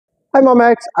Hey my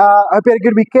mates, hope you had a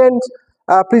good weekend.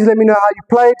 Please let me know how you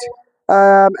played,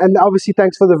 and obviously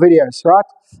thanks for the videos, right?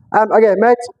 Okay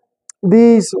mates,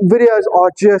 these videos are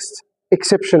just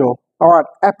exceptional, alright,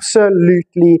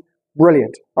 absolutely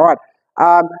brilliant, alright.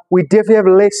 We definitely have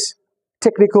less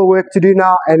technical work to do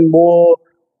now and more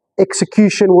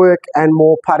execution work and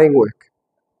more putting work.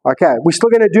 Okay, we're still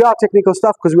going to do our technical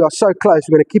stuff because we are so close.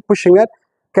 We're going to keep pushing that.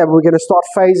 Okay, but we're going to start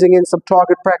phasing in some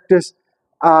target practice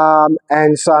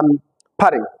and some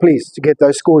putting, please, to get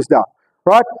those scores down.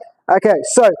 Right? Okay,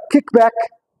 so kickback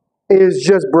is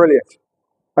just brilliant.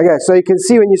 Okay, so you can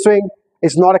see when you swing,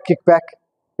 it's not a kickback.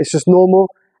 It's just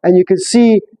normal. And you can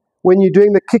see when you're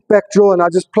doing the kickback drill, and I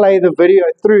just play the video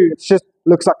through, it just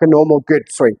looks like a normal good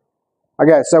swing.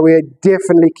 Okay, so we're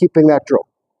definitely keeping that drill.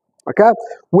 Okay,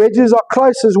 wedges are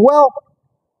close as well,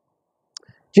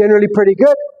 generally pretty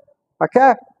good.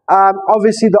 Okay,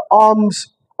 obviously the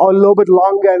arms are a little bit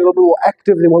longer and a little bit more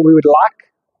active than what we would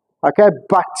like. Okay,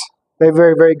 but they're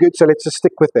very, very good, so let's just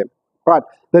stick with them. Right,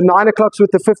 the 9 o'clocks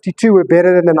with the 52 were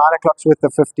better than the 9 o'clocks with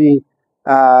the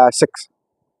 56.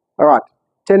 All right,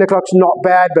 10 o'clocks not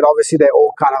bad, but obviously they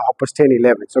all kind of hop us 10,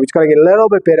 11. So we just got to get a little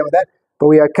bit better with that, but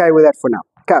we're okay with that for now.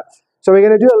 Okay, so we're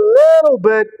going to do a little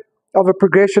bit of a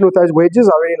progression with those wedges.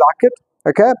 I really like it.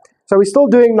 Okay, so we're still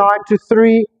doing 9 to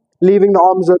 3, leaving the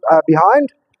arms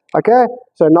behind. Okay,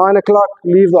 so 9 o'clock,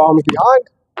 leave the arms behind.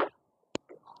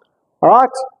 All right,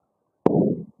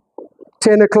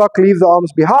 10 o'clock, leave the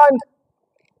arms behind.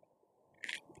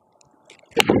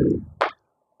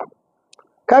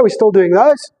 Okay, we're still doing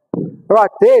those. All right,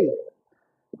 then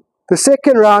the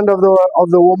second round of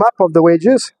the warm up of the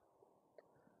wedges.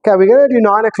 Okay, we're going to do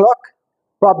 9 o'clock.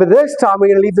 Right, but this time we're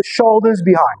going to leave the shoulders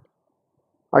behind.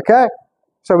 Okay,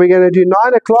 so we're going to do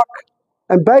 9 o'clock,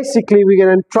 and basically we're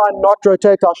going to try and not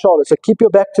rotate our shoulders. So keep your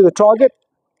back to the target.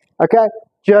 Okay,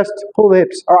 just pull the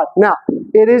hips. All right, now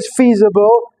it is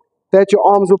feasible that your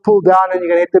arms will pull down and you're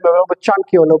going to hit them a little bit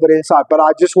chunky or a little bit inside, but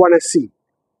I just want to see.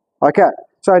 Okay,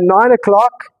 so 9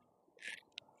 o'clock,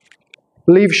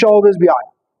 leave shoulders behind.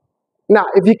 Now,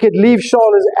 if you could leave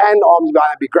shoulders and arms behind,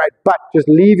 that'd be great, but just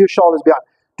leave your shoulders behind.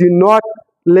 Do not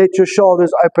let your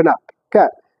shoulders open up. Okay,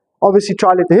 obviously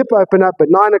try to let the hip open up, but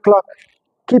 9 o'clock,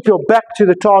 keep your back to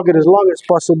the target as long as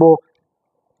possible.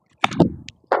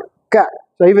 Okay,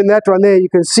 so even that one there, you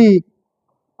can see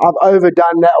I've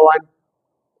overdone that one.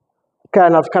 Okay,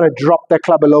 and I've kind of dropped that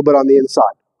club a little bit on the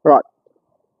inside. Right.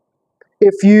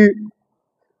 If you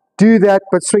do that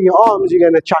but swing your arms, you're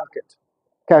going to chunk it.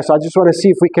 Okay, so I just want to see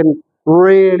if we can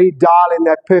really dial in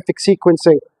that perfect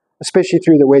sequencing, especially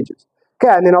through the wedges.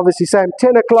 Okay, and then obviously same,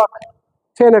 10 o'clock,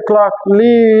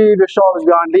 leave your shoulders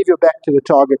behind, leave your back to the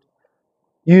target,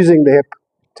 using the hip.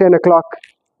 10 o'clock,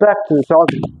 back to the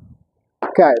target.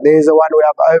 Okay, there's the one where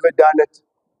I've overdone it,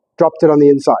 dropped it on the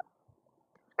inside.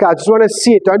 Okay, I just want to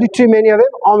see it. Don't do too many of them.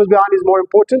 Arms behind is more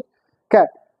important. Okay,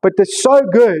 but they're so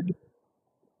good,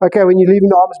 okay, when you're leaving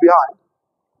the arms behind,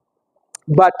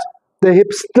 but the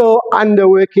hip's still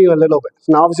underworking a little bit.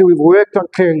 So now obviously we've worked on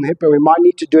clearing the hip, and we might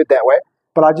need to do it that way,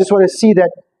 but I just want to see that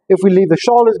if we leave the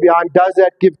shoulders behind, does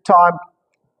that give time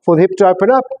for the hip to open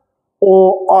up,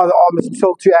 or are the arms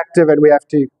still too active and we have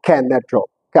to can that drill?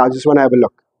 Okay, I just want to have a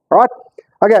look. All right?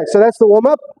 Okay, so that's the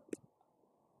warm-up.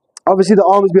 Obviously the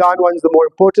arms behind one's the more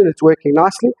important. It's working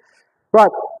nicely.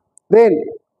 Right, then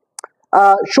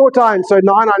short iron, so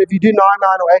 9-9. If you do 9-9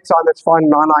 or 8-iron, that's fine.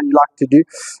 9-9 you like to do.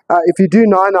 If you do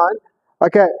 9-9,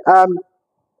 okay,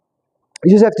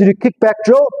 you just have to do kickback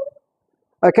drill,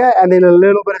 okay, and then a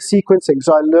little bit of sequencing.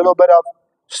 So a little bit of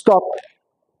stop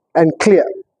and clear.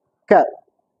 Okay,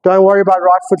 don't worry about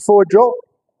right foot forward drill.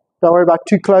 Don't worry about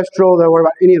too close drill. Don't worry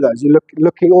about any of those. You're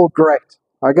looking all great.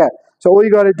 Okay, so all you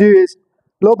got to do is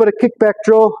a little bit of kickback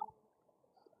drill,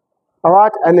 all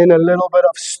right, and then a little bit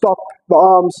of stop the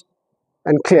arms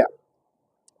and clear.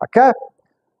 Okay,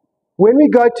 when we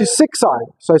go to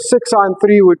 6-iron, so 6-iron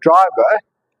 3-wood driver,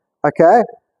 okay,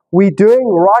 we're doing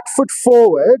right foot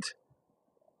forward,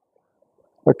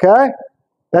 okay,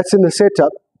 that's in the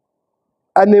setup,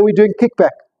 and then we're doing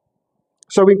kickback.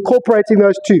 So we're incorporating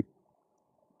those two.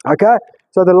 Okay,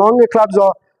 so the longer clubs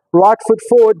are right foot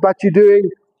forward, but you're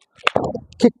doing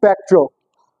kickback drill.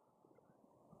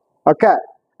 Okay,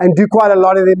 and do quite a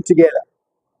lot of them together.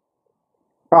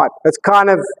 Right, that's kind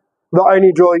of the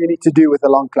only drill you need to do with the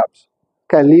long clubs.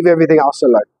 Okay, leave everything else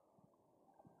alone.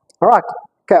 All right,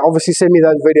 okay, obviously send me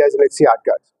those videos and let's see how it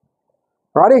goes.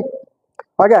 Alrighty?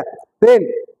 Okay, then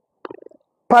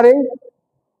putting.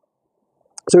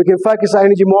 So we can focus our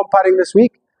energy more on putting this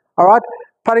week. All right,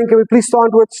 putting, can we please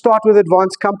start with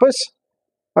advanced compass?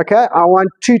 Okay, I want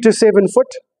 2 to 7 foot.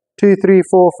 2, 3,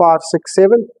 4, 5, 6,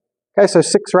 7. Okay, so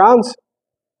 6 rounds.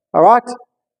 All right.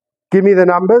 Give me the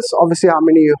numbers, obviously how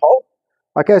many you hold.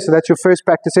 Okay, so that's your first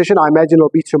practice session. I imagine it'll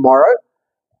be tomorrow.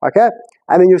 Okay,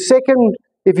 and then your second,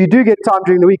 if you do get time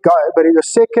during the week, go, but in your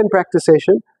second practice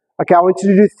session, okay, I want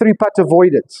you to do 3-putt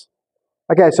avoidance.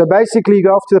 Okay, so basically you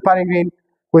go off to the putting green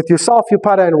with yourself, your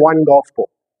putter, and 1 golf ball.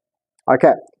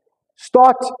 Okay,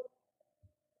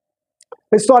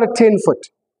 let's start at 10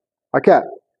 foot. Okay,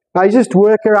 now you just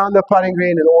work around the putting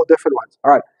green and all different ones.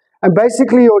 All right, and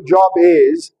basically your job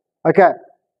is, okay,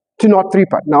 to not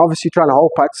 3-putt. Now obviously you're trying to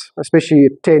hold putts, especially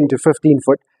 10 to 15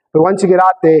 foot, but once you get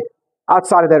out there,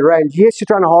 outside of that range, yes, you're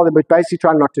trying to hold it, but basically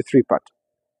trying not to 3-putt.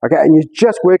 Okay, and you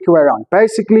just work your way around.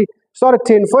 Basically, start at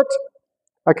 10 foot.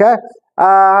 Okay,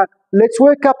 let's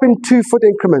work up in 2-foot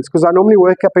increments, because I normally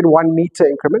work up in 1 meter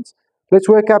increments. Let's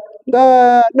work up,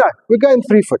 no, we're going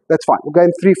 3 foot. That's fine. We're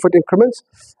going 3-foot increments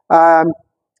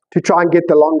to try and get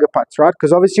the longer putts, right?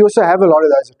 Because obviously you also have a lot of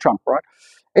those at Trump, right?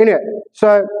 Anyway,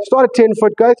 so start at 10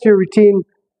 foot, go through your routine,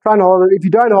 try and hold it. If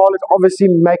you don't hold it, obviously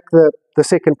make the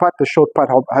second putt, the short putt,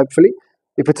 hopefully.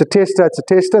 If it's a tester, it's a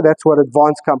tester. That's what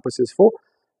advanced compass is for.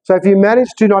 So if you manage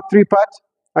to not 3-putt,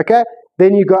 okay,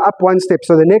 then you go up 1 step.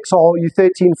 So the next hole, you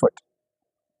 13 foot.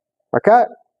 Okay,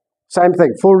 same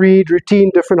thing, full read,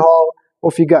 routine, different hole,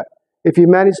 off you go. If you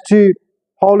manage to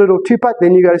hold it or 2-putt,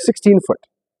 then you go to 16 foot,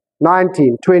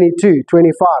 19, 22,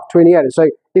 25, 28. So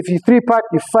if you 3-putt,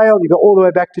 you fail, you go all the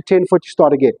way back to 10 foot, you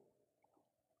start again.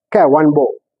 Okay, 1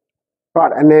 ball.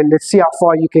 Right, and then let's see how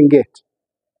far you can get.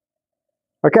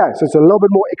 Okay, so it's a little bit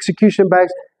more execution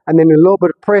based, and then a little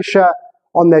bit of pressure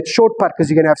on that short putt, because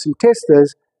you're going to have some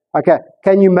testers. Okay,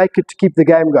 can you make it to keep the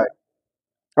game going?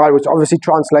 All right, which obviously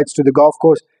translates to the golf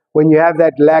course. When you have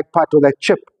that lag putt or that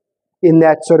chip in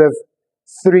that sort of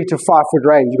 3 to 5 foot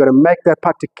range, you've got to make that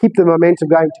putt to keep the momentum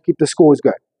going, to keep the scores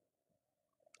going.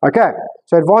 Okay,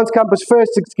 so advanced compass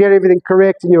first to get everything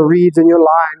correct in your reads and your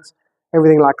lines,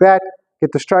 everything like that.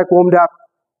 Get the stroke warmed up,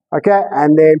 okay,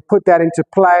 and then put that into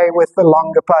play with the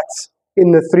longer putts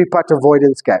in the 3-putt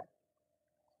avoidance game.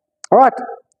 All right,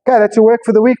 okay, that's your work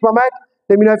for the week, my mate.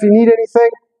 Let me know if you need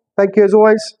anything. Thank you as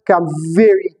always. Okay, I'm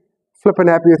very flippin'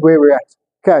 happy with where we're at.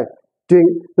 Okay,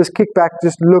 doing this kickback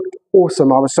just looked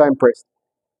awesome. I was so impressed.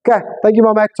 Okay, thank you,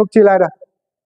 my mate. Talk to you later.